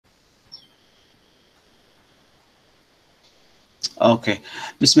Okay.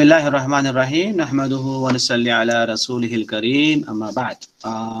 Bismillahirrahmanirrahim. Nahmaduhu wa nusalli ala rasulihil kareem. Amma ba'd.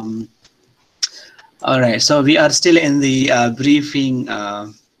 All right. So we are still in the briefing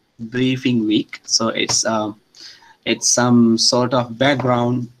week. So it's some sort of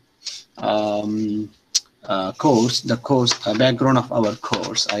background course. The course background of our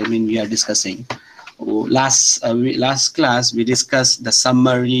course. I mean, we are discussing. Last class we discussed the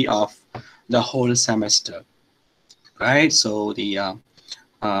summary of the whole semester. Right, so the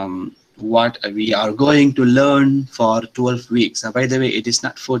what we are going to learn for 12 weeks. By the way, it is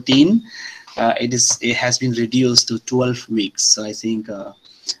not 14. It has been reduced to 12 weeks. So I think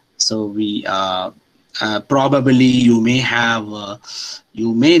so. We probably you may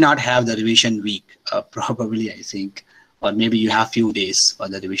not have the revision week. Probably I think, or maybe you have few days for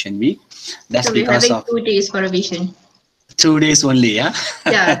the revision week. That's so we're because having of 2 days for revision. 2 days only. Yeah.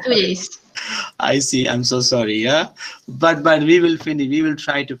 Yeah, 2 days. I see. I'm so sorry. Yeah, but we will finish. We will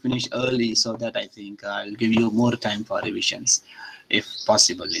try to finish early so that I think I'll give you more time for revisions, if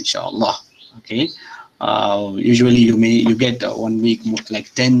possible, inshallah. Okay. Usually you get 1 week,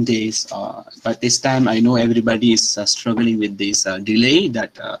 like 10 days. But this time I know everybody is struggling with this delay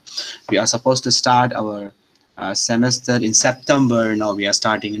that we are supposed to start our semester in September. Now we are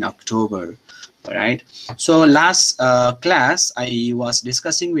starting in October. All right. So last class I was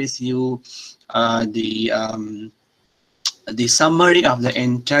discussing with you the summary of the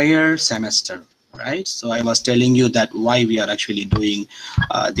entire semester, right? So I was telling you that why we are actually doing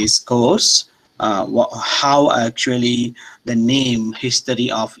this course, how actually the name History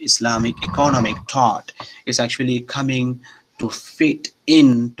of Islamic Economic Thought is actually coming to fit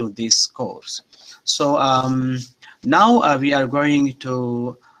into this course. So now we are going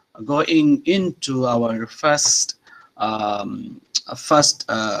into our first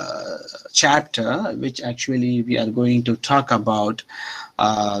chapter, which actually we are going to talk about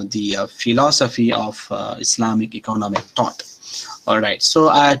the philosophy of Islamic economic thought. All right, so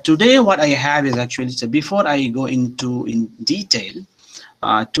today what I have is actually, so before I go into in detail,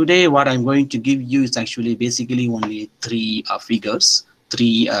 today what I'm going to give you is actually basically only three figures,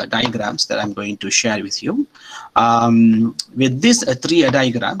 three diagrams that I'm going to share with you. With these three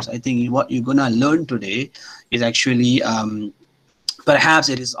diagrams, I think what you're gonna learn today is actually perhaps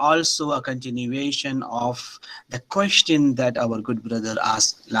it is also a continuation of the question that our good brother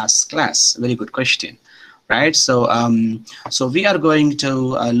asked last class. Very good question, right? So so we are going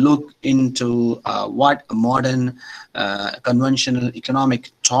to look into what modern conventional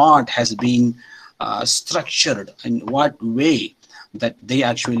economic thought has been structured, in what way that they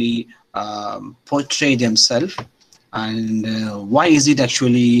actually portray themselves, and why is it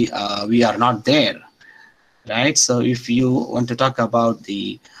actually we are not there, right? So if you want to talk about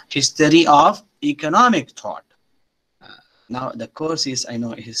the history of economic thought, now the course is, I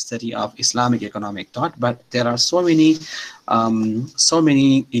know, history of Islamic economic thought, but there are so many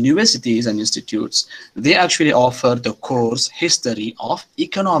universities and institutes, they actually offer the course history of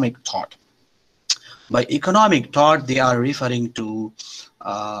economic thought. By economic thought, they are referring to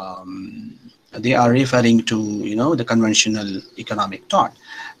you know, the conventional economic thought.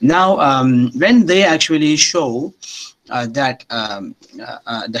 Now when they actually show that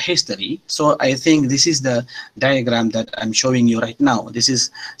the history, so I think this is the diagram that I'm showing you right now. This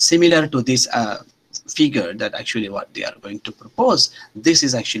is similar to this figure that actually what they are going to propose. This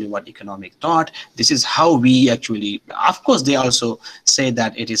is actually what economic thought, this is how we actually, of course they also say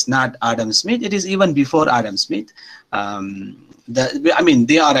that it is not Adam Smith, it is even before Adam Smith. I mean,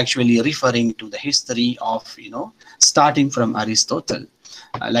 they are actually referring to the history of, you know, starting from Aristotle.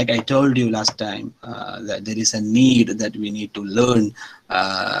 Like I told you last time, that there is a need that we need to learn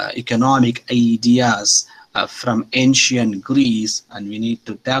economic ideas from ancient Greece, and we need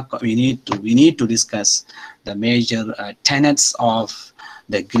to discuss the major tenets of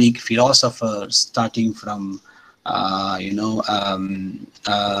the Greek philosophers, starting from you know,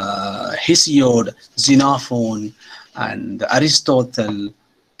 Hesiod, Xenophon, and Aristotle,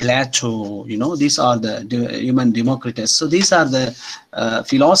 Plato. You know, these are the human Democritus. So these are the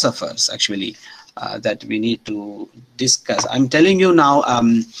philosophers actually that we need to discuss. I'm telling you now,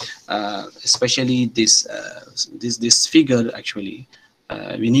 especially this figure actually,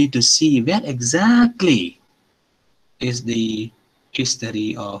 we need to see where exactly is the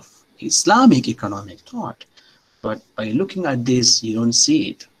history of Islamic economic thought. But by looking at this, you don't see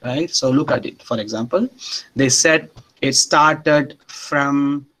it, right? So look at it. For example, they said it started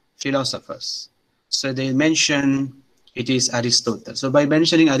from philosophers. So they mention it is Aristotle. So by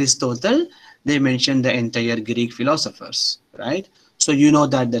mentioning Aristotle, they mention the entire Greek philosophers, right? So you know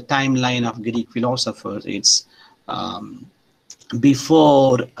that the timeline of Greek philosophers, it's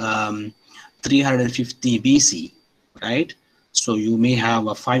before 350 BC, right? So you may have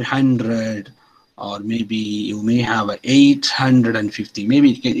a 500, or maybe you may have a 850. Maybe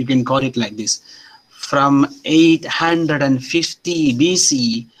you can call it like this: from 850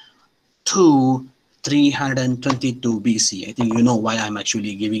 BC to 322 BC. I think you know why I'm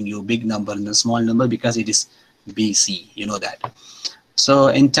actually giving you a big number and a small number, because it is BC. You know that. So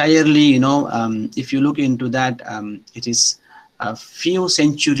entirely, if you look into that, it is a few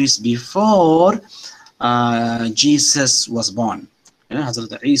centuries before Jesus was born.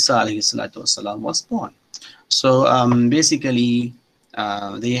 Hazrat Isa alayhi salatu wasalam was born. So basically,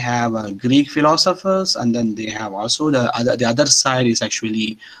 they have Greek philosophers, and then they have also the other side is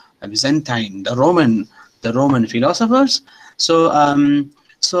actually Byzantine, the Roman philosophers. So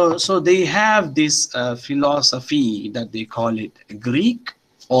so they have this philosophy that they call it Greek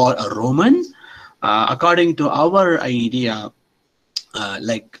or a Roman. According to our idea,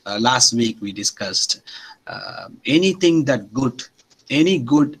 last week we discussed, anything that good, any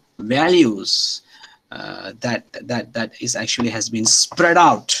good values that is actually has been spread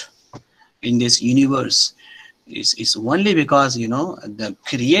out in this universe is only because the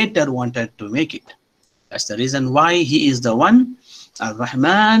creator wanted to make it. That's the reason why he is the one.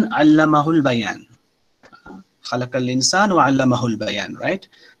 Ar-Rahman allamahul bayan, khalaqal insan wa allamahul bayan, right?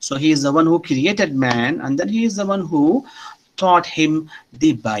 So he is the one who created man, and then he is the one who taught him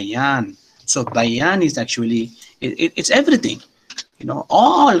the bayan. So bayan is actually it's everything,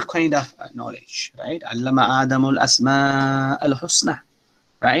 all kind of knowledge, right? Allama adamul asma al husna,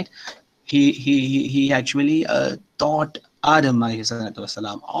 right? He actually taught Adam alayhi salatu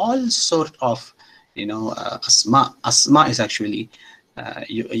wasalam all sort of asma is actually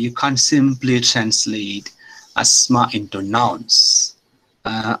you can't simply translate asma into nouns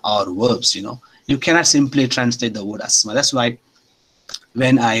or verbs. You cannot simply translate the word asma. That's why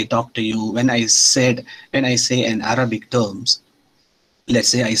when I talk to you, when I say in Arabic terms, let's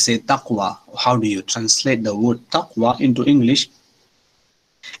say I say taqwa, how do you translate the word taqwa into English?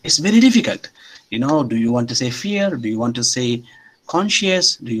 It's very difficult. Do you want to say fear? Do you want to say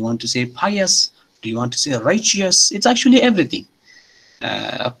conscious? Do you want to say pious? Do you want to say righteous? It's actually everything.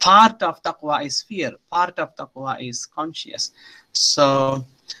 Part of taqwa is fear. Part of taqwa is conscious. So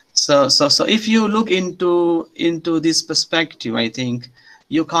if you look into this perspective, I think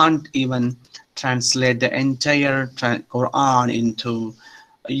you can't even translate the entire Quran into.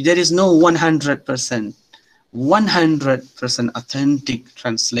 There is no 100% authentic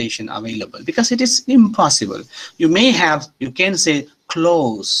translation available, because it is impossible. You can say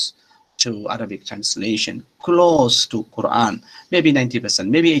close to Arabic translation, close to Quran, maybe 90%,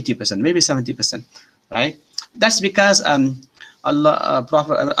 maybe 80%, maybe 70%, right? That's because Allah,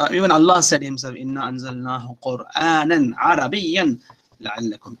 Prophet, even Allah said himself, "Inna anzalnahu Qur'anan Arabiyyan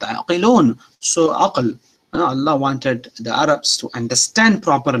la'allakum ta'qilun." So aql, Allah wanted the Arabs to understand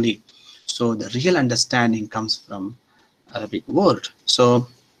properly. So the real understanding comes from Arabic word. So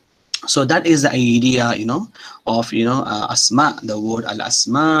that is the idea, of asma, the word al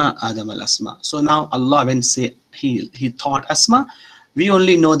asma, Adam al asma. So now Allah, when say he taught asma, we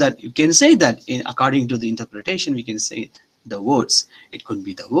only know that you can say that according to the interpretation, we can say the words. It could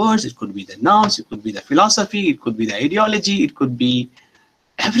be the words, it could be the nouns, it could be the philosophy, it could be the ideology, it could be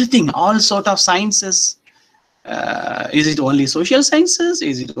everything, all sort of sciences. Is it only social sciences?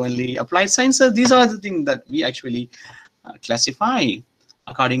 Is it only applied sciences? These are the things that we actually classify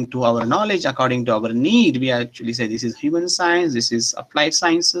according to our knowledge, according to our need. We actually say this is human science, this is applied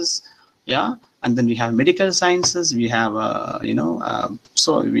sciences, yeah. And then we have medical sciences, we have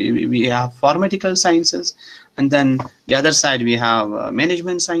so we have pharmaceutical sciences, and then the other side we have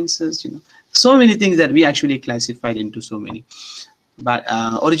management sciences. So many things that we actually classified into so many. But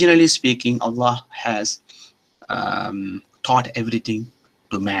originally speaking, Allah has taught everything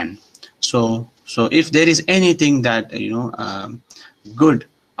to man. So if there is anything that good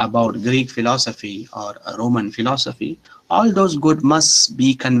about Greek philosophy or Roman philosophy, all those good must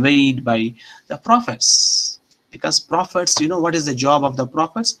be conveyed by the prophets, because prophets, what is the job of the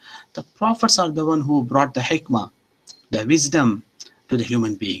prophets? The prophets are the one who brought the hikmah, the wisdom, to the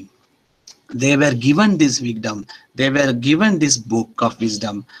human being. They were given this wisdom, they were given this book of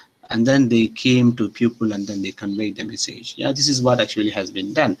wisdom, and then they came to people and then they conveyed the message. Yeah, this is what actually has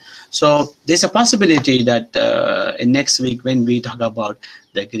been done. So there's a possibility that in next week when we talk about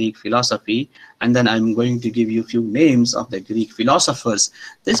the Greek philosophy, and then I'm going to give you a few names of the Greek philosophers,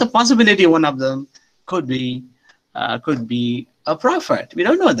 there's a possibility one of them could be a prophet. We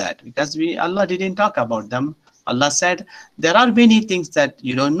don't know that, because Allah didn't talk about them. Allah said there are many things that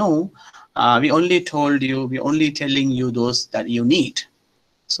you don't know, We only told you, we only telling you those that you need.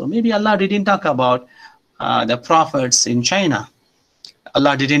 So maybe Allah didn't talk about the prophets in China.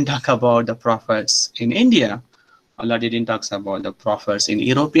 Allah didn't talk about the prophets in India. Allah didn't talk about the prophets in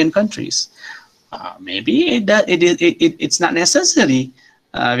European countries. Maybe it's not necessary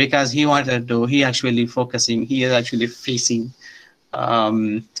because he wanted to, he actually focusing, he is actually facing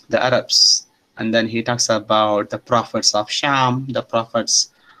the Arabs. And then he talks about the prophets of Sham, the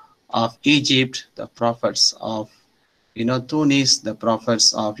prophets of Egypt, the prophets of, Tunis, the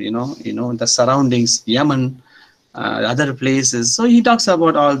prophets of, the surroundings, Yemen, other places. So he talks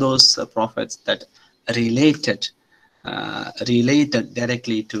about all those prophets that related related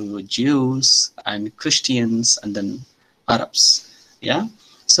directly to Jews and Christians and then Arabs. Yeah.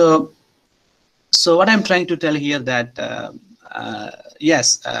 So what I'm trying to tell here that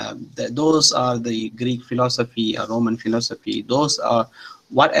yes, those are the Greek philosophy or Roman philosophy. Those are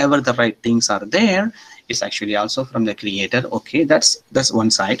whatever the right things are there is actually also from the Creator. Okay, that's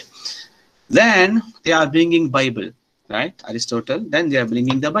one side. Then they are bringing Bible, right? Aristotle. Then they are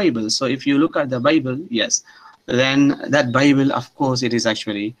bringing the Bible. So if you look at the Bible, yes, then that Bible, of course, it is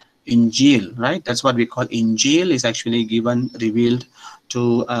actually Injil, right? That's what we call Injil, is actually given, revealed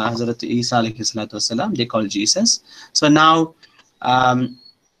to Hazrat Isa alayhi salatu wasalam. They call Jesus. So now,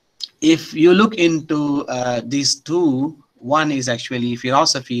 if you look into these two, one is actually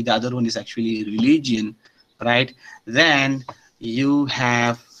philosophy, the other one is actually religion, right? Then you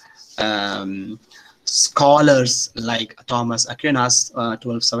have scholars like Thomas Aquinas,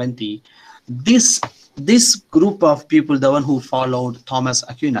 1270. This group of people, the one who followed Thomas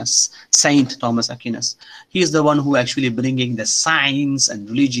Aquinas, Saint Thomas Aquinas, he is the one who actually bringing the science and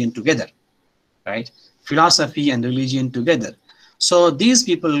religion together, right? Philosophy and religion together. So these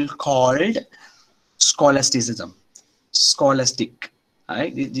people called scholasticism, scholastic,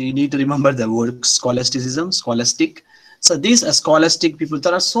 right? You need to remember the word scholasticism, scholastic. So these are scholastic people.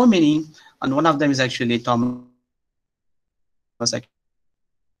 There are so many, and one of them is actually Thomas Aquinas.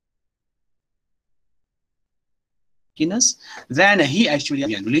 Then he actually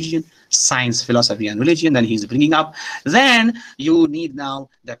and religion, science, philosophy, and religion. Then he's bringing up. Then you need now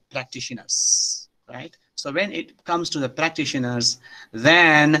the practitioners, right? So when it comes to the practitioners,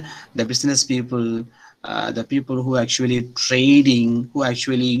 then the business people, the people who actually trading, who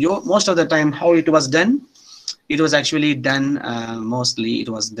actually, most of the time, how it was done. It was actually done, mostly it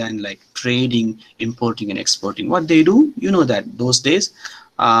was done like trading, importing and exporting. What they do, that those days,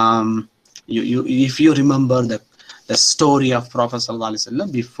 if you remember the story of Prophet ﷺ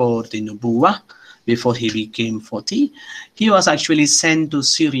before the Nubuwah, before he became 40, he was actually sent to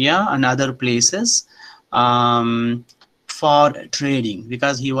Syria and other places for trading,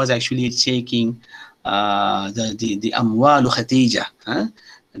 because he was actually taking the Amwalu Khadija,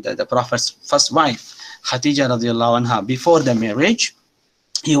 the Prophet's first wife, Khadija radiallahu anha. Before the marriage,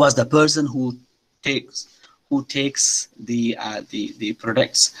 he was the person who takes the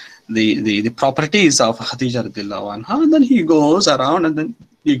products, the properties of Khadija radiallahu anha, and then he goes around, and then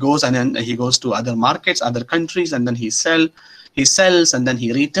he goes to other markets, other countries, and then he sells, and then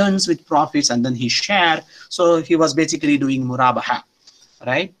he returns with profits, and then he share. So he was basically doing murabaha,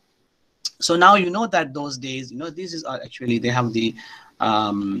 right? So now that those days, this is actually, they have they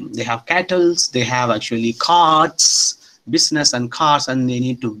have cattle, they have actually carts, business and cars, and they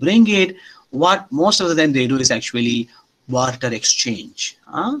need to bring it. What most of the time they do is actually barter exchange.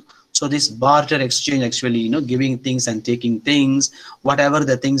 So this barter exchange, actually, giving things and taking things, whatever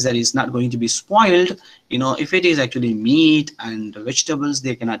the things that is not going to be spoiled, if it is actually meat and vegetables,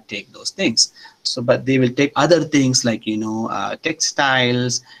 they cannot take those things. So, but they will take other things like,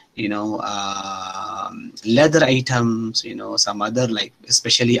 textiles, leather items, some other, like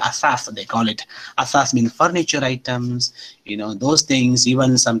especially asas, they call it. Asas mean furniture items, those things,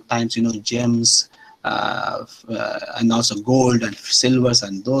 even sometimes, gems, and also gold and silvers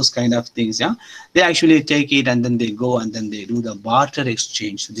and those kind of things. Yeah, they actually take it, and then they go and then they do the barter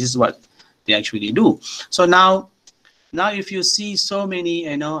exchange. This is what they actually do. So now if you see so many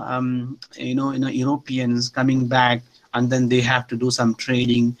Europeans coming back, and then they have to do some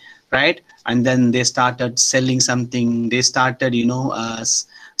trading, right? And then they started selling something. They started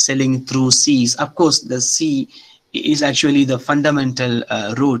selling through seas. Of course, the sea is actually the fundamental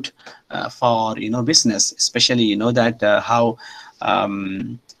route for business, especially that how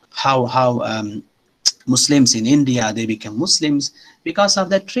Muslims in India, they became Muslims because of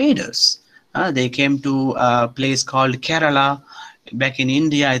the traders. They came to a place called Kerala back in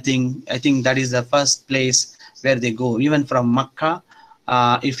India. I think that is the first place where they go. Even from Makkah,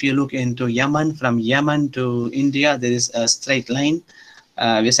 if you look into Yemen, from Yemen to India, there is a straight line.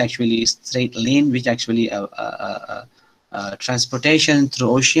 which actually straight lane, which actually transportation through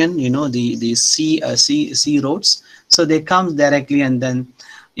ocean, the sea roads. So they come directly, and then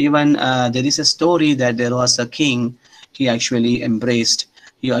even there is a story that there was a king. He actually embraced.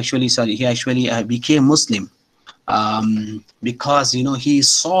 He actually became Muslim, because he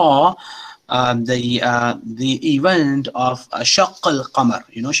saw the event of Shaq al-Qamar.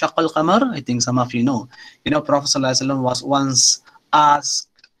 Shaq al-Qamar, I think some of you know. Prophet ﷺ was once asked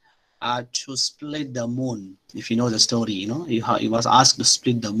to split the moon. If you know the story, he was asked to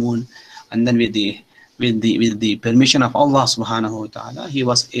split the moon, and then with the permission of Allah subhanahu wa ta'ala, he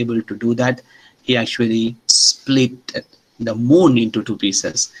was able to do that. He actually split the moon into two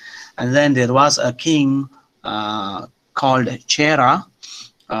pieces. And then there was a king called Chera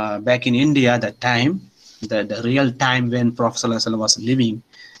back in India at that time, the real time when Prophet ﷺ was living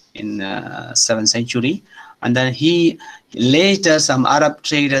in 7th century. And then later some Arab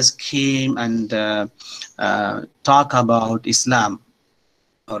traders came and talk about Islam.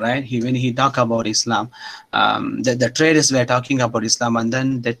 All right, when he talked about Islam, the traders were talking about Islam, and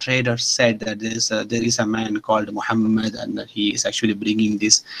then the trader said that there is a man called Mohamed, and he is actually bringing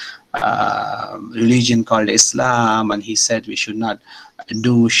this religion called Islam, and he said we should not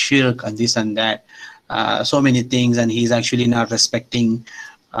do shirk and this and that, so many things, and he's actually not respecting.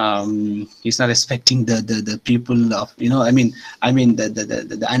 He's not respecting the people of the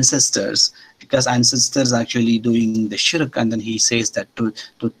ancestors, because ancestors actually doing the shirk, and then he says that to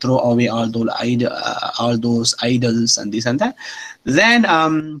throw away all those idols and this and that. Then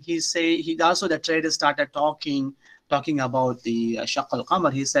the traders started talking about the Shaq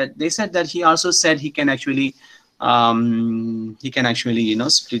al-Qamar. They said that he also said he can actually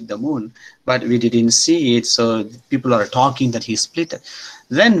split the moon, but we didn't see it, so people are talking that he split it.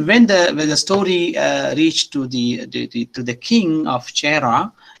 Then when the story reached to the king of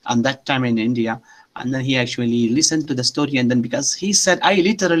Chera, and that time in India, and then he actually listened to the story, and then because he said, I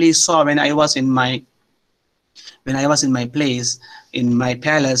literally saw when I was in my place, in my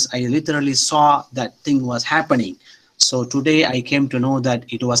palace, I literally saw that thing was happening. So today I came to know that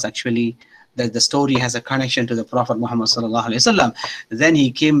it was actually that the story has a connection to the Prophet Muhammad sallallahu alaihi wasallam. Then he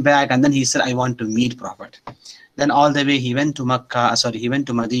came back, and then he said, I want to meet Prophet. Then all the way he went to he went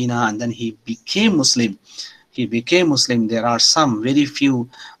to Medina, and then he became Muslim. There are some very few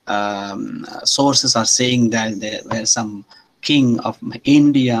sources are saying that there were some king of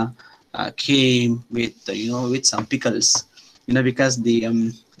India came with with some pickles, because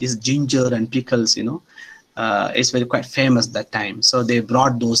this ginger and pickles, it's quite famous that time. So they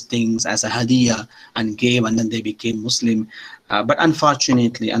brought those things as a hadiyah and gave, and then they became Muslim. But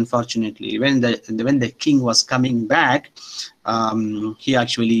unfortunately, when the king was coming back, he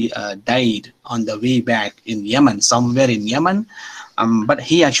actually died on the way back in Yemen, somewhere in Yemen. But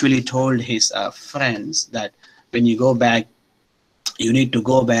he actually told his friends that when you go back, you need to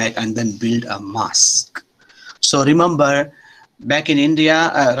go back and then build a mosque. So remember, back in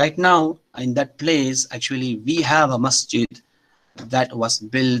India, right now, in that place, actually, we have a masjid that was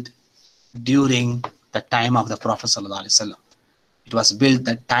built during the time of the Prophet ﷺ. It was built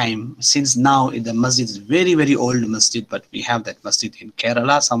that time. Since now, the masjid is very, very old masjid, but we have that masjid in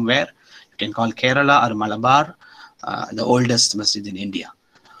Kerala somewhere. You can call Kerala or Malabar, the oldest masjid in India,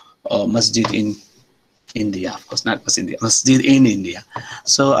 or masjid in India, of course, not India, masjid in India.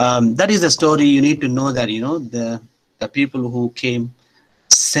 So that is the story. You need to know that, the people who came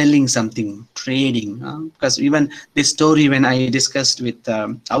selling something, trading, because even this story, when I discussed with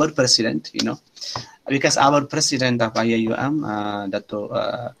our president, because our president of IIUM,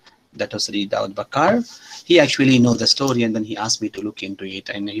 Dato Sri Daud Bakar, he actually know the story, and then he asked me to look into it,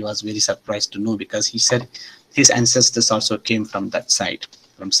 and he was very surprised to know, because he said his ancestors also came from that side,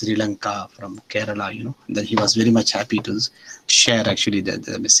 from Sri Lanka, from Kerala, and then he was very much happy to share actually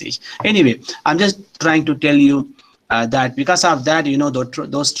the message. Anyway, I'm just trying to tell you that because of that,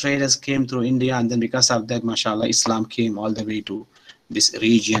 those traders came through India, and then because of that, mashallah, Islam came all the way to this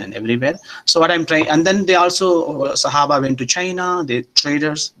region and everywhere. So what I'm trying, and then they also, Sahaba went to China, the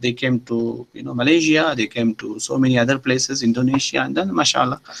traders, they came to, Malaysia, they came to so many other places, Indonesia, and then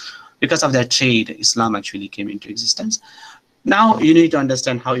mashallah, because of that trade, Islam actually came into existence. Now you need to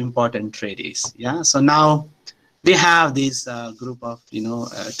understand how important trade is. Yeah. So now we have this group of,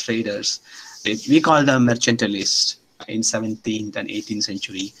 traders. We call them mercantilists in 17th and 18th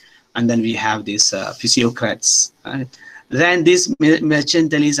century. And then we have these physiocrats. Then these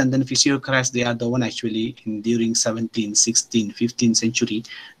mercantilists and then physiocrats, they are the one actually during 17th, 16th, 15th century.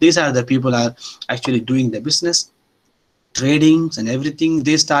 These are the people are actually doing the business. tradings and everything.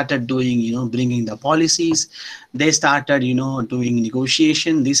 They started doing, bringing the policies. They started, doing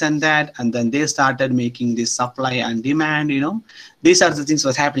negotiation, this and that, and then they started making this supply and demand. These are the things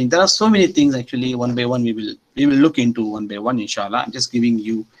was happening. There are so many things actually. One by one, we will look into one by one, inshallah. I'm just giving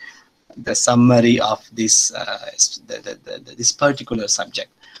you the summary of this this particular subject.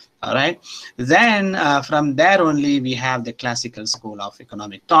 All right. Then from there only we have the classical school of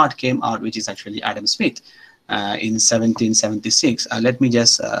economic thought came out, which is actually Adam Smith in 1776. Let me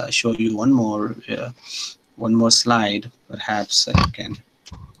just show you one more slide. Perhaps you can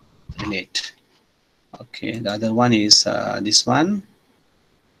relate. Okay, the other one is this one.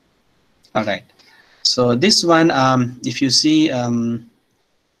 All right. So this one, if you see,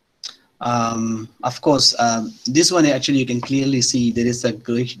 of course, this one actually you can clearly see there is a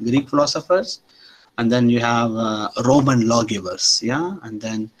Greek philosophers, and then you have Roman lawgivers, yeah, and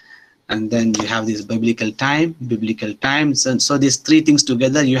then you have this biblical times, and so these three things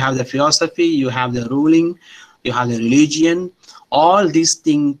together, you have the philosophy, you have the ruling, you have the religion. All these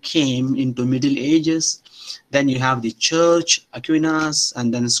things came into Middle Ages. Then you have the church, Aquinas,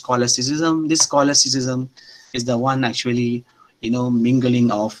 and then scholasticism. This scholasticism is the one actually,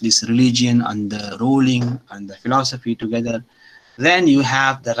 mingling of this religion and the ruling and the philosophy together. Then you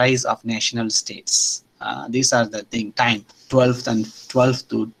have the rise of national states. These are the time 12th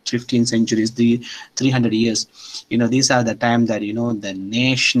to 15th centuries, the 300 years. These are the time that the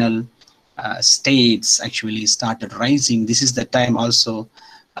national states actually started rising. This is the time also,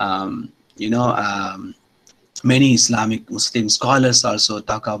 many Islamic Muslim scholars also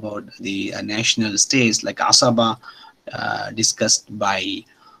talk about the national states like Asaba, discussed by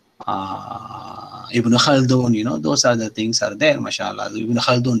Ibn Khaldun. Those are the things are there, mashallah. Ibn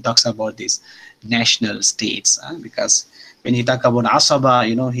Khaldun talks about these national states, because when he talk about Asaba,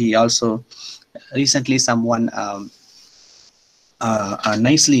 he also recently someone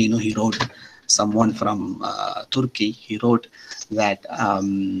nicely, he wrote, someone from Turkey, he wrote that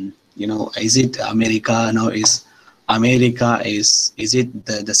is it America now is it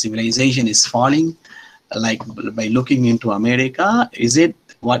the civilization is falling, like by looking into America? Is it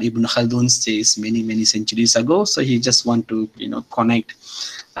what Ibn Khaldun says many centuries ago? So he just want to connect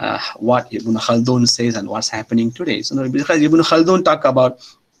what Ibn Khaldun says and what's happening today. So because Ibn Khaldun talk about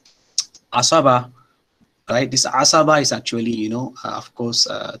Asaba, right? This Asaba is actually, of course,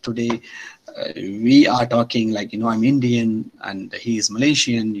 today we are talking like, I'm Indian and he is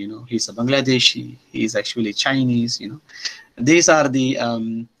Malaysian, he's a Bangladeshi, he is actually Chinese, These are the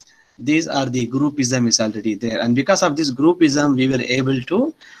groupism is already there, and because of this groupism, we were able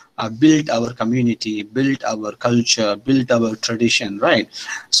to build our community, build our culture, build our tradition, right?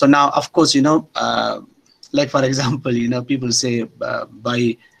 So now, of course, like for example, people say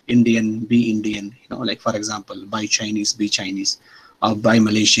buy Indian, be Indian, like for example, buy Chinese, be Chinese, or buy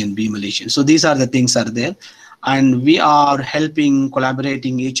Malaysian, be Malaysian. So these are the things are there, and we are helping,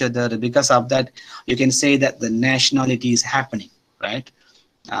 collaborating each other. Because of that, you can say that the nationality is happening, right?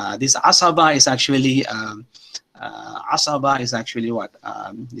 This Asaba is actually what?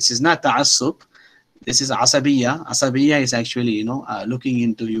 This is not Ta'assub. This is Asabiya. Asabiya is actually, looking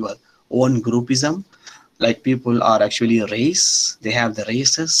into your own groupism. Like people are actually race. They have the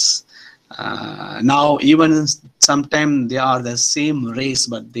races. Now even sometimes they are the same race,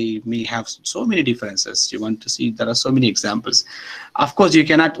 but they may have so many differences. You want to see, there are so many examples. Of course, you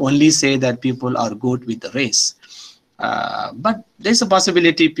cannot only say that people are good with the race. But there's a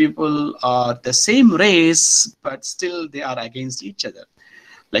possibility people are the same race, but still they are against each other.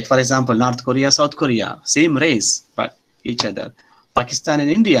 Like for example, North Korea, South Korea, same race, but each other. Pakistan and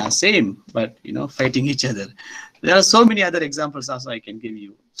India, same, but fighting each other. There are so many other examples also I can give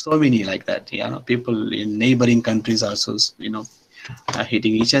you. So many like that. People in neighboring countries also,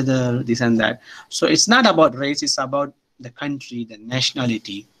 hitting each other, this and that. So it's not about race, it's about the country, the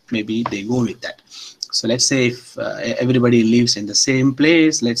nationality. Maybe they go with that. So let's say if everybody lives in the same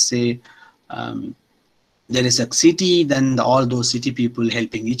place, let's say there is a city, then all those city people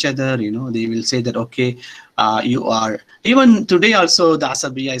helping each other, they will say that, okay, you are, even today also the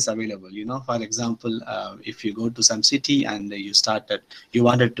Asabiya is available, for example, if you go to some city and you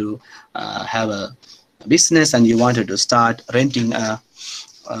wanted to have a business and you wanted to start renting a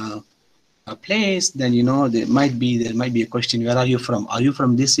place, then there might be a question, where are you from? Are you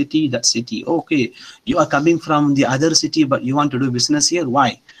from this city, that city? Okay, you are coming from the other city, but you want to do business here.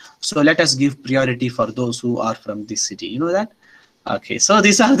 Why? So let us give priority for those who are from this city. You know that? Okay, so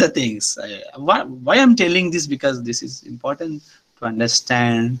these are the things. Why I'm telling this, because this is important to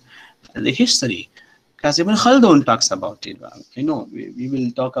understand the history. Because Ibn Khaldun talks about it. We will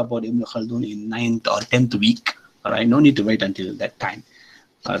talk about Ibn Khaldun in 9th or 10th week. All right, no need to wait until that time.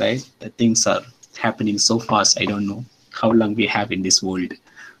 All right, the things are happening so fast. I don't know how long we have in this world,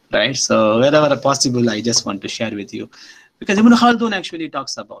 right? So wherever possible, I just want to share with you, because Ibn Khaldun actually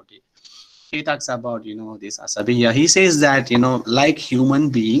talks about it. He talks about, this asabiya. He says that, like human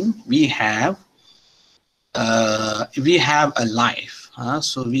being, we have a life.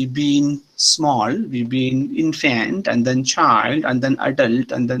 So we've been small, we've been infant, and then child, and then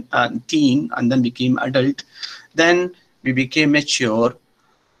adult, and then teen, and then became adult. Then we became mature.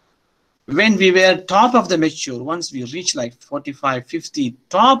 When we were top of the mature, once we reached like 45, 50,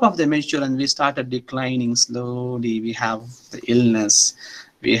 top of the mature, and we started declining slowly, we have the illness,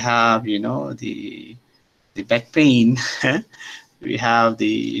 we have, the back pain, we have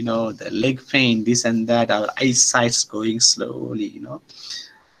the, the leg pain, this and that, our eyesight's going slowly.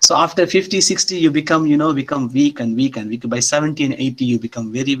 So after 50, 60, you become, become weak and weak and weak. By 70 and 80, you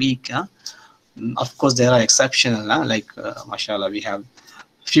become very weak. Of course, there are exceptional, like, mashallah, we have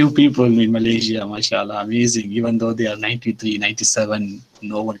few people in Malaysia, mashallah, amazing, even though they are 93, 97,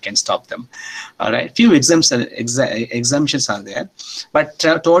 no one can stop them. All right, few exemptions are there, but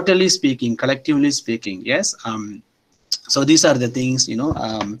totally speaking, collectively speaking, yes. So these are the things,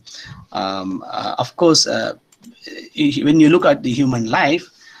 of course, when you look at the human life,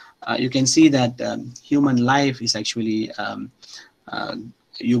 you can see that human life is actually,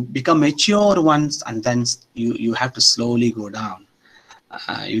 you become mature once, and then you have to slowly go down.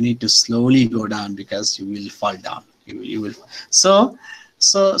 You need to slowly go down, because you will fall down. You will. So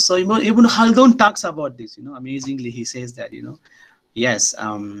Ibn Khaldun talks about this. Amazingly, he says that, yes,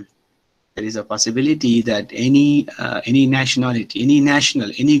 there is a possibility that any nationality, any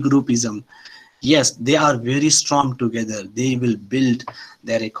groupism, yes, they are very strong together. They will build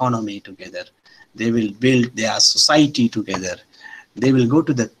their economy together. They will build their society together. They will go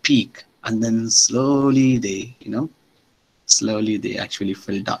to the peak, and then slowly they, slowly they actually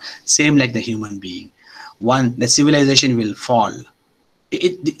fall down. Same like the human being. The civilization will fall.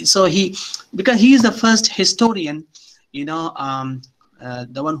 So because he is the first historian,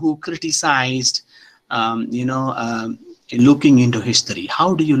 the one who criticized, looking into history.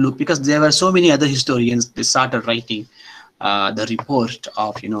 How do you look? Because there were so many other historians, they started writing the report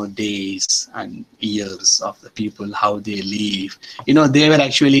of, days and years of the people, how they live. They were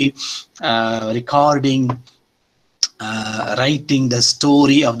actually recording, writing the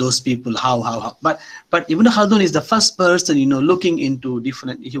story of those people, how. But Ibn Khaldun is the first person, looking into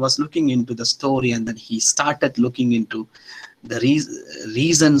different. He was looking into the story, and then he started looking into the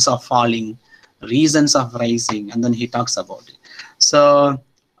reasons of falling, reasons of rising, and then he talks about it. So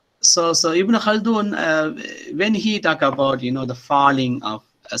Ibn Khaldun, when he talk about, the falling of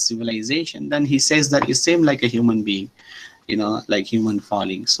a civilization, then he says that it's same like a human being, like human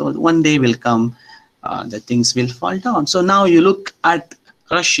falling. So one day will come, the things will fall down. So now you look at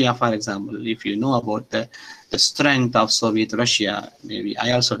Russia, for example. If you know about the strength of Soviet Russia, maybe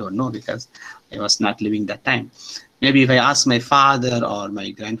I also don't know, because I was not living that time. Maybe if I ask my father or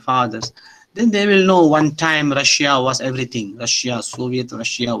my grandfathers, then they will know one time Russia was everything. Soviet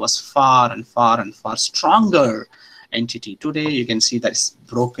Russia was far and far and far stronger entity. Today you can see that it's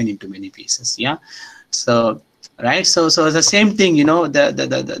broken into many pieces. Yeah. So right. So the same thing.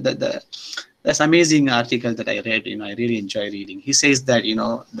 That's amazing article that I read. I really enjoy reading. He says that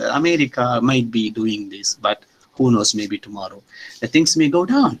the America might be doing this, but who knows? Maybe tomorrow the things may go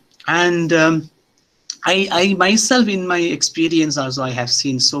down. And I myself, in my experience also, I have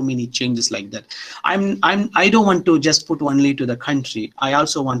seen so many changes like that. I don't want to just put only to the country. I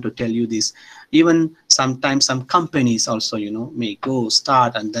also want to tell you this. Even sometimes some companies also, may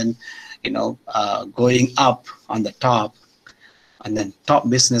start, and then, going up on the top, and then top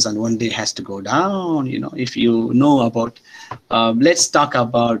business, and one day has to go down. If you know about, let's talk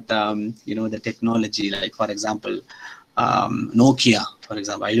about, the technology, like for example, Nokia, for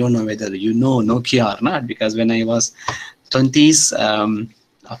example. I don't know whether you know Nokia or not, because when I was 20s,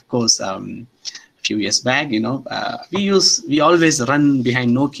 of course, a few years back, we always run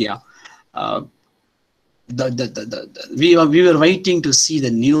behind Nokia. We were waiting to see the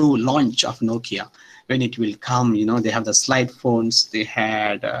new launch of Nokia, when it will come. They have the slide phones, they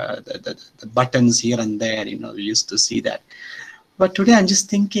had the buttons here and there. We used to see that. But today I'm just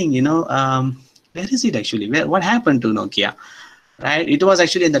thinking, where is it actually? What happened to Nokia? Right? It was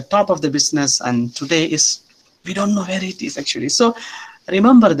actually in the top of the business, and today we don't know where it is actually. So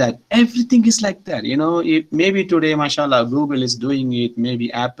remember that everything is like that. Maybe today, mashallah, Google is doing it,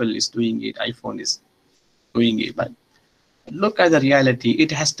 maybe Apple is doing it, iPhone is doing it, but look at the reality.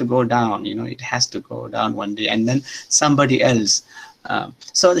 It has to go down. It has to go down one day, and then somebody else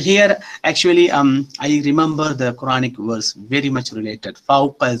So here actually I remember the Quranic verse very much related.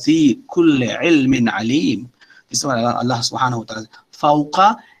 فَوْقَ ذِي كُلِّ عِلْمٍ عَلِيمٍ. This is what Allah subhanahu wa ta'ala.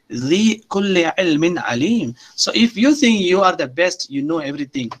 فَوْقَ ذِي كُلِّ عِلْمٍ عَلِيمٍ. So if you think you are the best, you know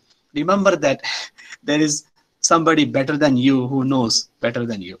everything, remember that there is somebody better than you who knows better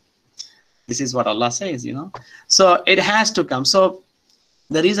than you. This is what Allah says, you know. So it has to come. So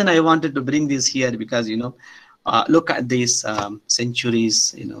the reason I wanted to bring this here, because you know, look at these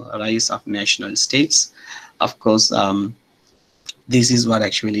centuries, you know, rise of national states. Of course, this is what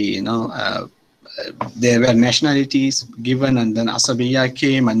actually, you know, there were nationalities given, and then Asabiya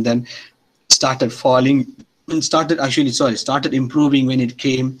came, and then started falling, and started improving when it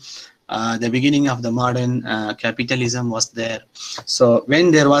came. The beginning of the modern capitalism was there. So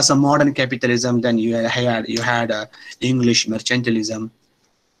when there was a modern capitalism, then you had English mercantilism.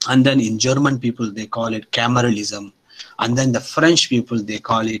 And then in German people, they call it Cameralism. And then the French people, they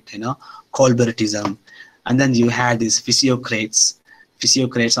call it, you know, Colbertism. And then you had these physiocrats.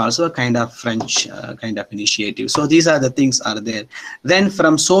 Physiocrats also a kind of French kind of initiative. So these are the things are there. Then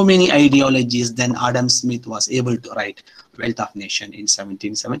from so many ideologies, then Adam Smith was able to write Wealth of Nation in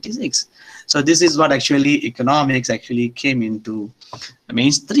 1776. So this is what actually economics actually came into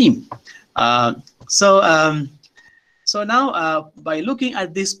mainstream. So now, by looking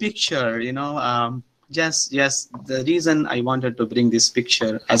at this picture, you know, just the reason I wanted to bring this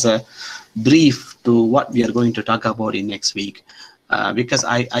picture as a brief to what we are going to talk about in next week, because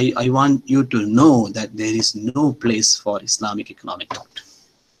I want you to know that there is no place for Islamic economic thought.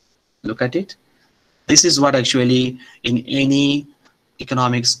 Look at it. This is what actually in any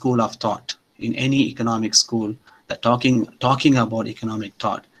economic school of thought, in any economic school, that talking about economic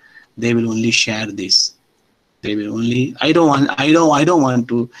thought, they will only share this. They will only, I don't want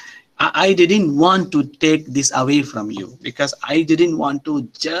to, I didn't want to take this away from you, because I didn't want to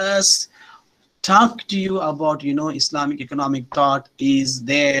just talk to you about, you know, Islamic economic thought is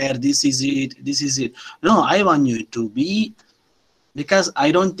there, this is it. No, I want you to be, because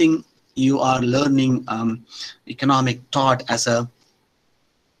I don't think you are learning economic thought as a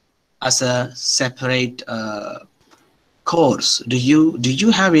separate course. Do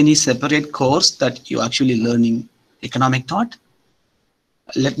you have any separate course that you actually learning economic thought?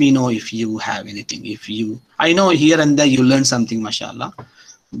 Let me know if you have anything. I know here and there you learn something, mashallah,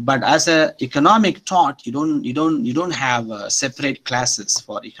 but as a economic thought, you don't have separate classes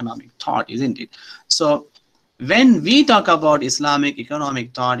for economic thought, isn't it? So when we talk about Islamic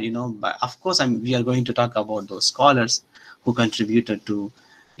economic thought, you know, of course we are going to talk about those scholars who contributed to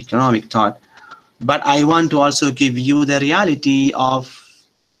economic thought. But I want to also give you the reality of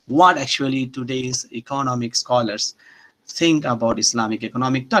what actually today's economic scholars think about Islamic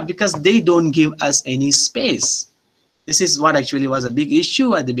economic thought, because they don't give us any space. This is what actually was a big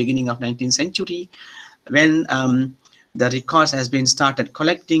issue at the beginning of 19th century, when the records has been started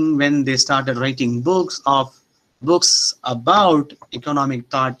collecting, when they started writing books about economic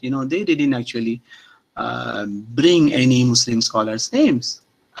thought. You know, they didn't actually bring any Muslim scholars' names.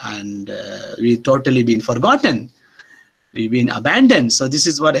 And we've totally been forgotten, we've been abandoned. So this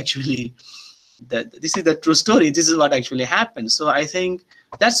is what actually, this is the true story. This is what actually happened. So I think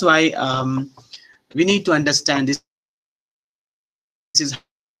that's why we need to understand this is,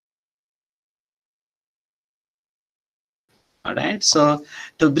 all right. So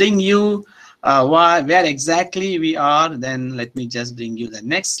to bring you where exactly we are, then let me just bring you the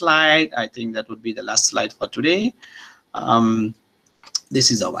next slide. I think that would be the last slide for today. This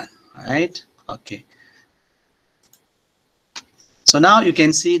is the one, right? Okay. So now you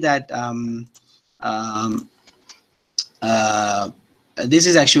can see that this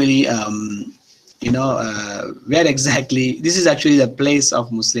is actually, you know, where exactly, this is actually the place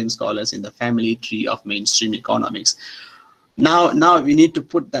of Muslim scholars in the family tree of mainstream economics. Now we need to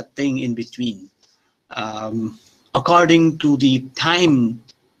put that thing in between. According to the time,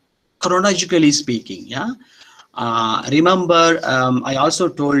 chronologically speaking, yeah. Remember, I also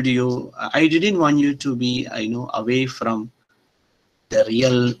told you, I didn't want you to be, you know, away from the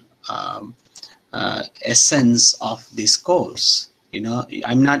real essence of this course. You know,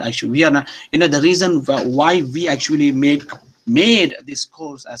 I'm not actually, we are not, you know, the reason why we actually made this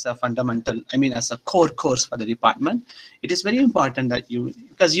course as a fundamental, I mean, as a core course for the department. It is very important that you,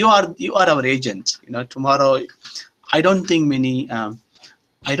 because you are our agent. You know, tomorrow, I don't think many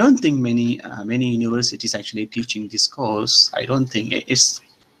many universities actually teaching this course. I don't think it's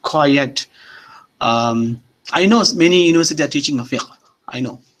quite. I know many universities are teaching a fiqh. I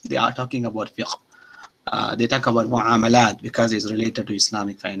know they are talking about fiqh. They talk about mu'amalat because it's related to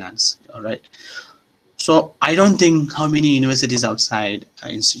Islamic finance. All right. So I don't think how many universities outside,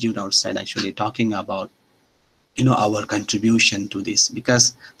 institute outside actually talking about, our contribution to this,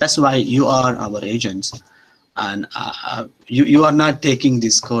 because that's why you are our agents, and you are not taking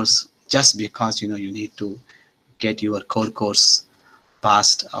this course just because you need to get your core course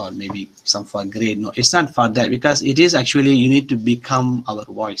passed or maybe some for grade. No, it's not for that, because it is actually you need to become our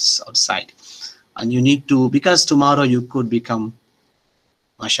voice outside, and you need to, because tomorrow you could become,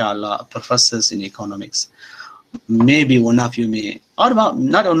 mashallah, professors in economics. Maybe one of you may, or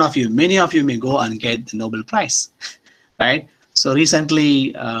not one of you, many of you may go and get the Nobel Prize, right? So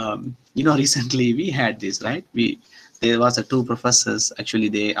recently, recently we had this, right? There was two professors, actually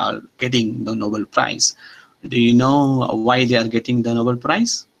they are getting the Nobel Prize. Do you know why they are getting the Nobel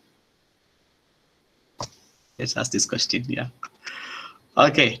Prize? Let's ask this question. Yeah.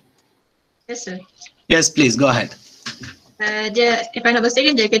 Okay. Yes, sir. Yes, please go ahead. If I'm not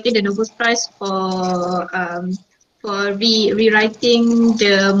mistaken, they're getting the Nobel Prize for rewriting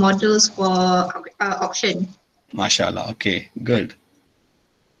the models for auction. Mashallah. Okay, good.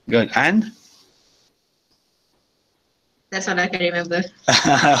 Good. And That's all I can remember.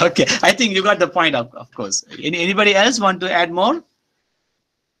 okay, I think you got the point, of course. Anybody else want to add more?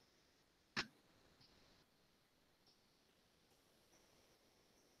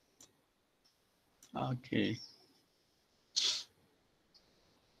 Okay.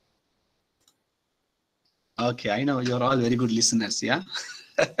 Okay, I know you're all very good listeners, yeah?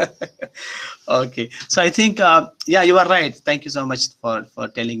 Okay, so I think, yeah, you are right. Thank you so much for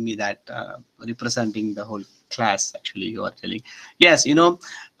telling me that, representing the whole class, actually, you are telling. Yes,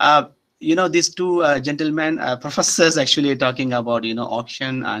 these two gentlemen, professors actually talking about,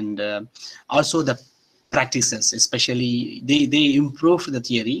 auction and also the practices, especially they improved the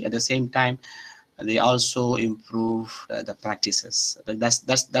theory at the same time. They also improve the practices. That's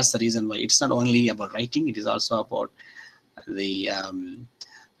the reason why it's not only about writing, it is also about the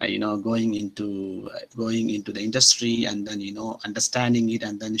going into the industry, and then understanding it,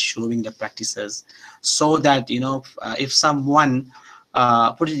 and then showing the practices, so that if someone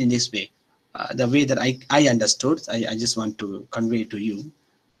put it in this way, the way that I understood, I just want to convey to you.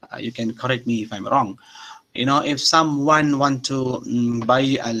 You can correct me if I'm wrong. If someone want to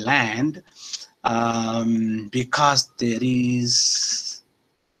buy a land, because there is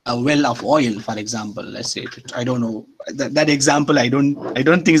a well of oil, for example, let's say, I don't know that example, I don't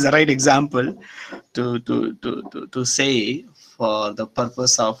think is the right example to say, for the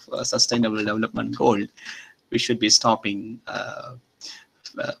purpose of sustainable development goal, we should be stopping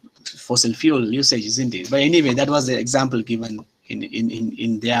fossil fuel usage, isn't it? But anyway, that was the example given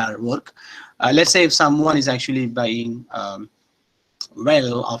in their work. Let's say if someone is actually buying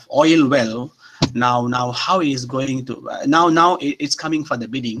well of oil well, now how is going to now it's coming for the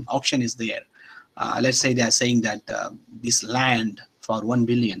bidding, auction is there. Let's say they are saying that this land for 1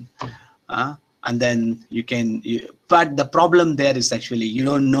 billion, and then but the problem there is actually you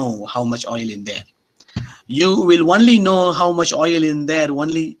don't know how much oil in there. You will only know how much oil in there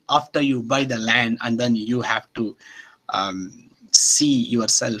only after you buy the land, and then you have to see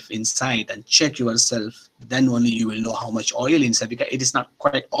yourself inside and check yourself. Then only you will know how much oil inside, because it is not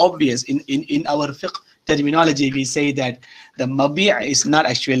quite obvious. In our fiqh terminology, we say that the mabi' is not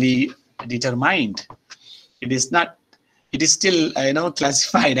actually determined. It is not. It is still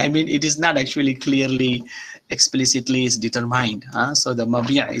classified. I mean, it is not actually clearly, explicitly is determined. So the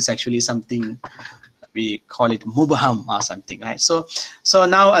mabi' is actually something we call it mubham or something, right? So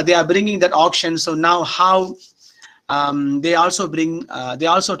now they are bringing that auction. So now how they also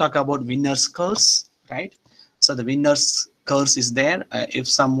talk about winner's curse, right? So the winner's curse is there. If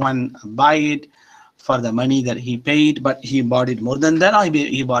someone buy it for the money that he paid, but he bought it more than that, or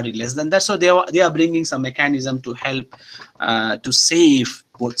he bought it less than that. So they are bringing some mechanism to help to save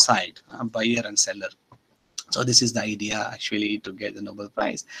both sides, buyer and seller. So this is the idea actually to get the Nobel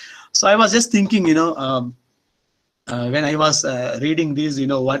Prize. So I was just thinking, when I was reading this,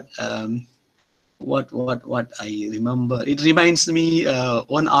 what I remember, it reminds me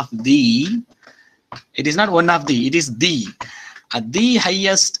one of the. It is not one of the. It is the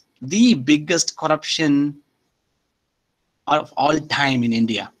highest, the biggest corruption of all time in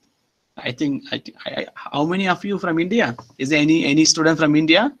India. I think. How many of you from India? Is there any student from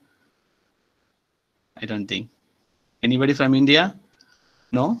India? I don't think. Anybody from India?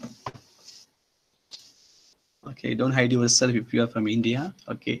 No? Okay, don't hide yourself if you are from India.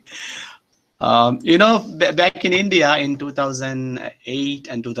 Okay. Back in India in 2008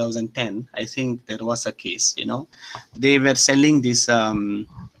 and 2010, I think there was a case, they were selling this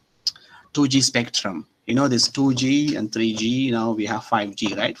 2G spectrum You know, this 2G and 3G. Now we have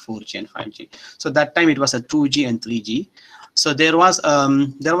 5G, right? 4G and 5G. So that time it was a 2G and 3G. So there was a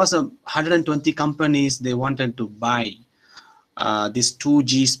 120 companies, they wanted to buy this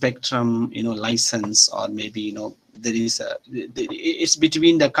 2G spectrum, you know, license, or maybe, you know, there is a, it's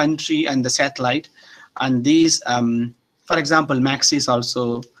between the country and the satellite. And these, for example, Maxi is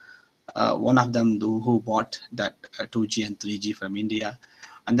also one of them who bought that 2G and 3G from India.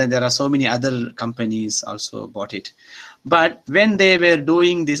 And then there are so many other companies also bought it. But when they were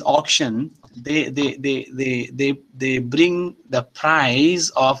doing this auction, they bring the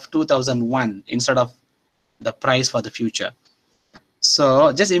price of 2001 instead of the price for the future.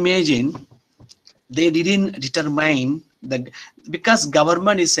 So just imagine, they didn't determine that, because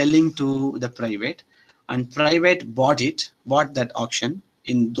government is selling to the private, and private bought that auction.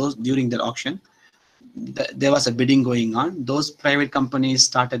 In those, during that auction, there was a bidding going on. Those private companies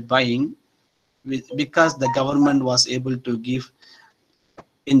started buying because the government was able to give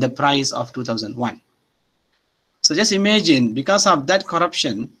in the price of 2001. So just imagine, because of that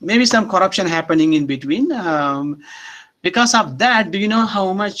corruption, maybe some corruption happening in between. Because of that, do you know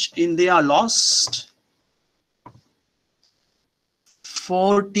how much India lost?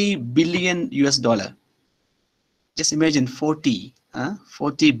 40 billion US dollar. Just imagine 40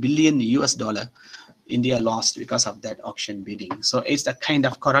 billion US dollar India lost because of that auction bidding. So it's a kind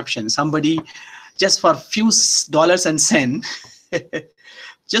of corruption. Somebody, just for few dollars and cents,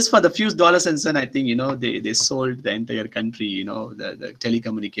 just for the few dollars and cents, I think, you know, they sold the entire country, you know, the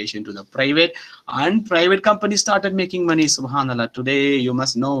telecommunication to the private, and private companies started making money. Subhanallah. Today you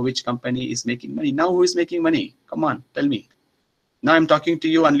must know which company is making money. Now who is making money? Come on, tell me. Now I'm talking to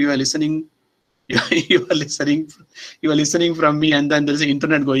you and you are listening. You are listening from me, and then there's the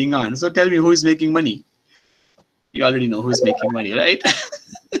internet going on. So tell me, who is making money? You already know who is making money, right?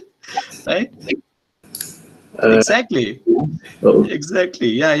 Right? Exactly.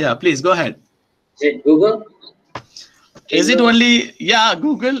 Exactly. Yeah. Please go ahead. Is it Google? Is it only, yeah,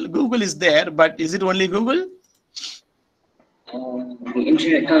 Google? Google is there, but is it only Google? The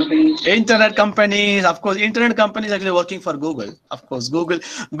internet companies. Internet companies, of course. Internet companies actually working for Google. Of course, Google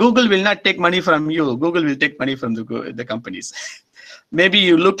will not take money from you. Google will take money from the companies. Maybe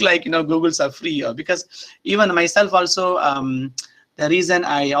you look like, you know, Googles are free, because even myself also, the reason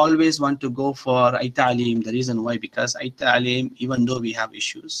I always want to go for HIET, the reason why, because HIET, even though we have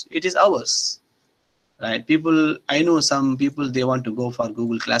issues, it is ours. Right? People, I know some people, they want to go for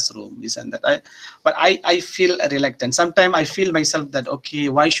Google Classroom, this and that. But I feel reluctant. Sometimes I feel myself that, okay,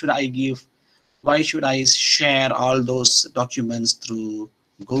 why should I share all those documents through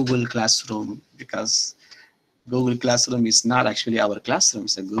Google Classroom? Because Google Classroom is not actually our classroom,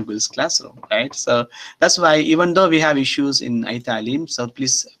 it's a Google's classroom, right? So that's why, even though we have issues in HIET, so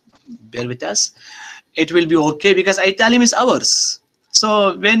please bear with us. It will be okay, because HIET is ours.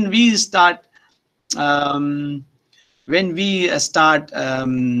 So when we start devaluing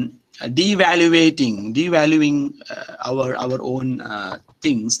our own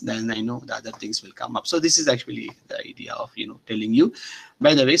things, then I know the other things will come up. So this is actually the idea of, you know, telling you.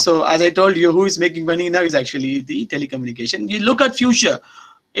 By the way, so as I told you, who is making money now is actually the telecommunication. You look at future.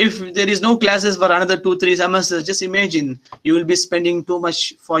 If there is no classes for another 2-3 semesters, just imagine you will be spending too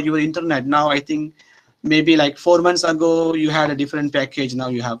much for your internet. Now I think maybe like 4 months ago you had a different package, now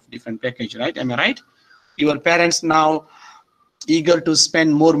you have different package, right? Am I right? Your parents now eager to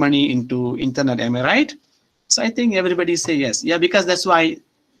spend more money into internet, am I right? So I think everybody say yes. Yeah, because that's why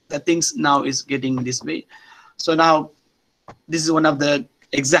the things now is getting this way. So now this is one of the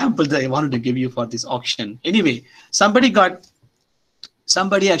examples that I wanted to give you for this auction. Anyway, somebody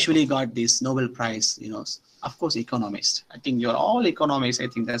actually got this Nobel Prize, you know, of course, economists. I think you're all economists. I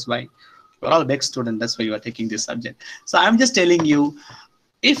think that's why you're all big students. That's why you are taking this subject. So I'm just telling you,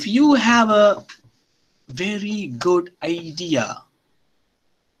 if you have a very good idea,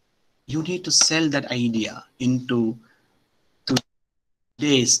 you need to sell that idea into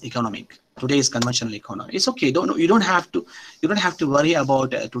today's conventional economy. It's okay. You don't have to worry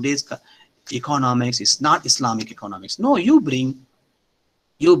about today's economics. It's not Islamic economics. No, you bring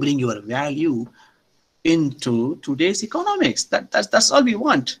your value into today's economics. That's all we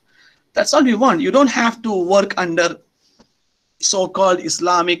want. That's all we want. You don't have to work under so-called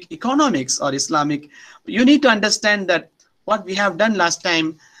Islamic economics or Islamic. You need to understand that what we have done last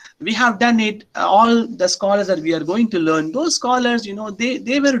time, we have done it. All the scholars that we are going to learn, those scholars, you know,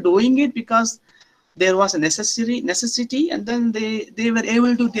 they were doing it because there was a necessity, and then they were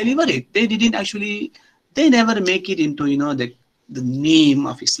able to deliver it. They didn't actually, they never make it into, you know, the name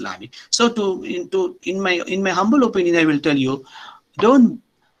of Islamic. So in my humble opinion, I will tell you, don't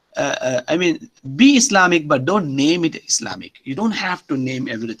I mean, be Islamic, but don't name it Islamic. You don't have to name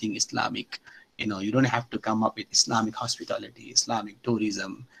everything Islamic. You know, you don't have to come up with Islamic hospitality, Islamic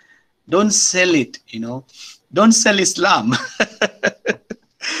tourism. Don't sell it, you know. Don't sell Islam.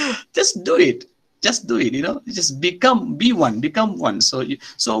 Just do it. Just do it, you know. Just be one.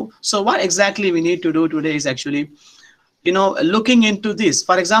 So what exactly we need to do today is actually, you know, looking into this.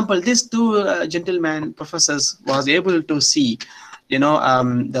 For example, these two gentlemen professors was able to see, you know,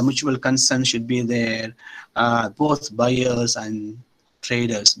 the mutual consent should be there. Both buyers and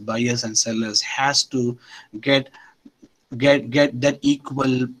traders, buyers and sellers, has to get that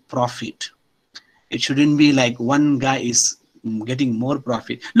equal profit. It shouldn't be like one guy is getting more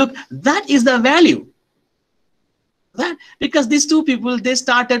profit. Look, that is the value. That, because these two people, they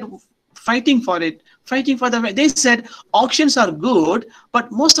started fighting for it, fighting for the, they said auctions are good,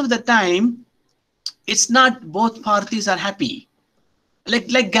 but most of the time it's not both parties are happy.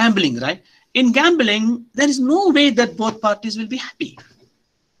 Like gambling, right? In gambling, there is no way that both parties will be happy.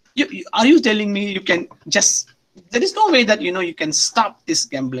 Are you telling me you can just, there is no way that, you know, you can stop this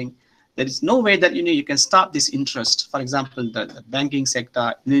gambling. There is no way that, you know, you can stop this interest. For example, the banking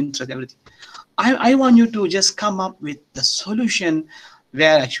sector, interest, everything. I want you to just come up with the solution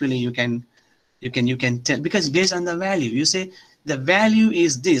where actually you can tell, because based on the value, you say the value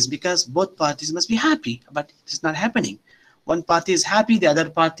is this because both parties must be happy, but it's not happening. One party is happy, the other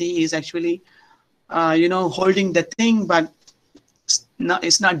party is actually, you know, holding the thing, but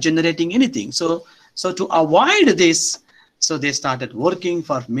it's not generating anything. So to avoid this, so they started working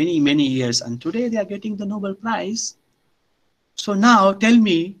for many years, and today they are getting the Nobel Prize. So now tell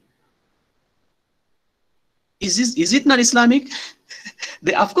me, is it not Islamic?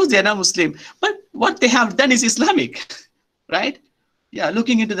 Of course they are not Muslim, but what they have done is Islamic, right? Yeah,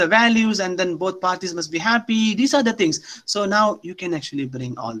 looking into the values, and then both parties must be happy. These are the things. So now you can actually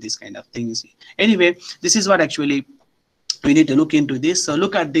bring all these kind of things. Anyway, this is what actually we need to look into this. So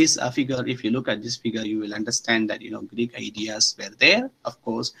look at this figure. If you look at this figure, you will understand that, you know, Greek ideas were there. Of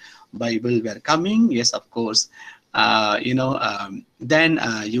course, Bible were coming. Yes, of course. You know, then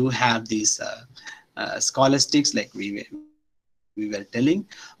you have these scholastics, like we were telling.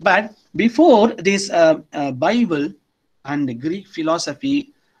 But before this Bible and the Greek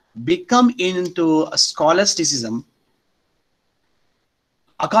philosophy become into a scholasticism,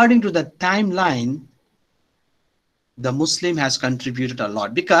 according to the timeline, the Muslim has contributed a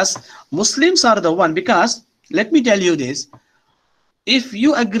lot, because Muslims are the one. Because let me tell you this, if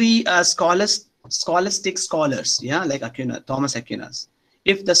you agree, scholastic scholars, yeah, like Thomas Aquinas,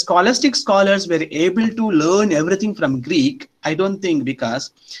 if the scholastic scholars were able to learn everything from Greek, I don't think,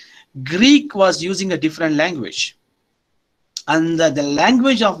 because Greek was using a different language, and the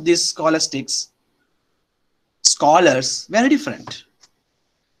language of these scholastics scholars very different.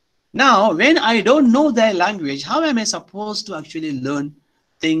 Now, when I don't know their language, how am I supposed to actually learn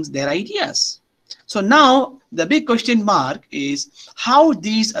things, their ideas? So now the big question mark is how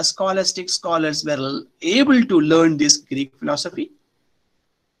these scholastic scholars were able to learn this Greek philosophy.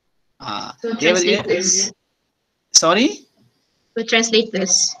 So translate this. Sorry? So translate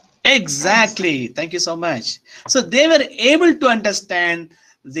this. Exactly. Thank you so much. So they were able to understand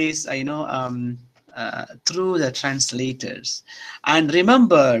this, you know, through the translators. And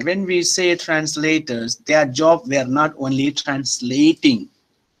remember, when we say translators, their job were not only translating.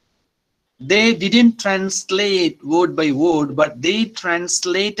 They didn't translate word by word, but they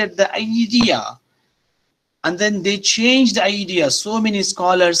translated the idea. And then they changed the idea. So many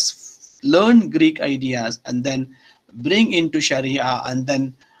scholars learn Greek ideas and then bring into Sharia, and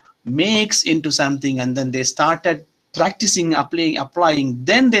then makes into something, and then they started practicing, applying,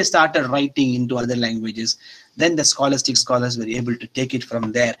 then they started writing into other languages. Then the scholastic scholars were able to take it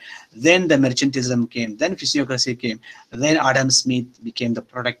from there. Then the mercantilism came, then physiocracy came, then Adam Smith became the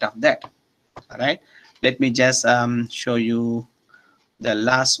product of that. All right, let me just show you the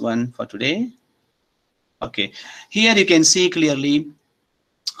last one for today. Okay, here you can see clearly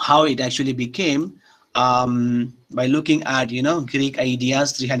how it actually became, by looking at, you know, Greek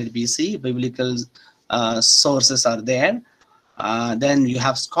ideas, 300 BC, biblical sources are there. Then you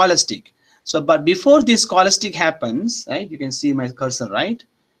have scholastic. So, but before this scholastic happens, right, you can see my cursor, right?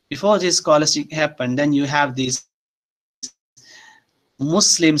 Before this scholastic happened, then you have these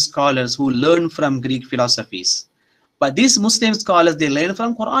Muslim scholars who learn from Greek philosophies. But these Muslim scholars, they learn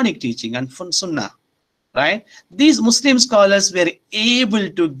from Quranic teaching and from Sunnah, right? These Muslim scholars were able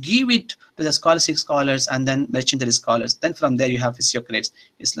to give it to the scholastic scholars and then mercantile scholars. Then from there you have physiocrats,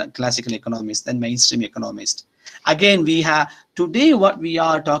 classical economists, then mainstream economists. Again, we have today what we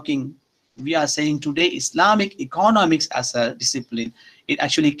are talking, we are saying today Islamic economics as a discipline. It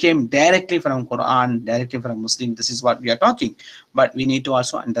actually came directly from Quran, directly from Muslim. This is what we are talking. But we need to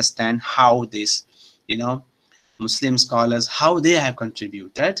also understand how this, Muslim scholars, how they have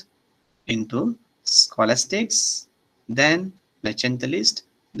contributed into scholastics, then mercantilists,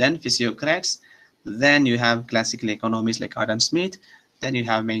 then physiocrats, then you have classical economists like Adam Smith, then you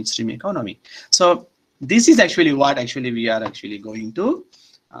have mainstream economy. So this is actually what we are actually going to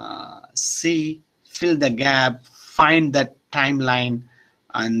see, fill the gap, find that timeline,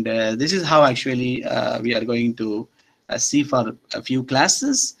 and this is how actually we are going to see for a few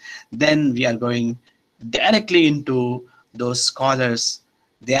classes. Then we are going directly into those scholars,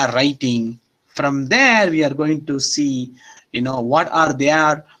 they are writing. From there we are going to see what are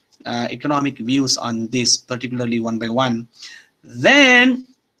their economic views on this, particularly one by one. Then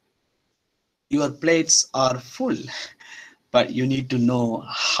your plates are full, but you need to know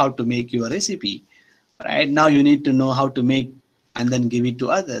how to make your recipe. Right now you need to know how to make and then give it to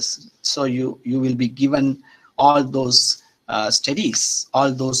others. So you will be given all those studies,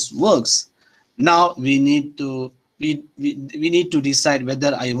 all those works. Now we need to decide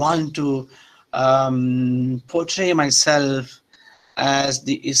whether I want to portray myself as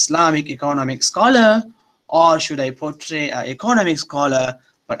the Islamic economic scholar, or should I portray an economic scholar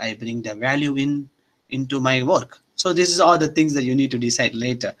but I bring the value into my work. So this is all the things that you need to decide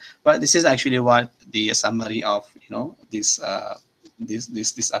later. But this is actually what the summary of this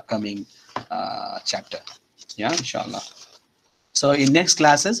this upcoming chapter. Yeah, inshallah. So in next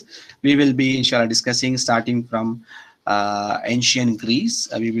classes we will be inshallah discussing starting from ancient Greece.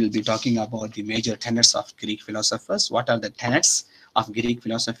 We will be talking about the major tenets of Greek philosophers. What are the tenets of Greek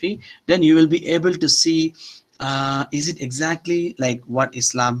philosophy? Then you will be able to see is it exactly like what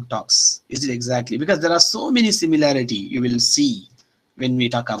Islam talks? Is it exactly? Because there are so many similarity you will see when we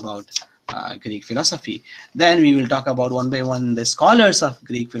talk about Greek philosophy. Then we will talk about one by one the scholars of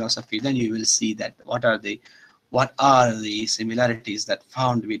Greek philosophy. Then you will see that what are the similarities that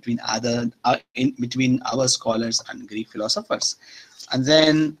found between between our scholars and Greek philosophers. And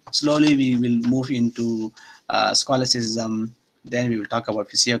then slowly we will move into scholasticism. Then we will talk about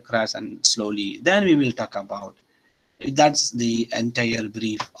physiocrats, and slowly then we will talk about, that's the entire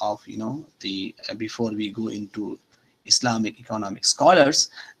brief of the before we go into Islamic economic scholars.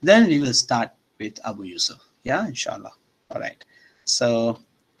 Then we will start with Abu Yusuf. Yeah, inshallah. All right, so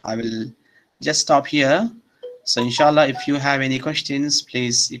I will just stop here. So inshallah, if you have any questions,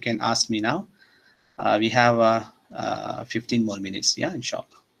 please you can ask me now. We have 15 more minutes. Yeah,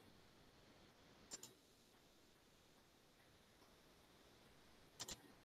 inshallah.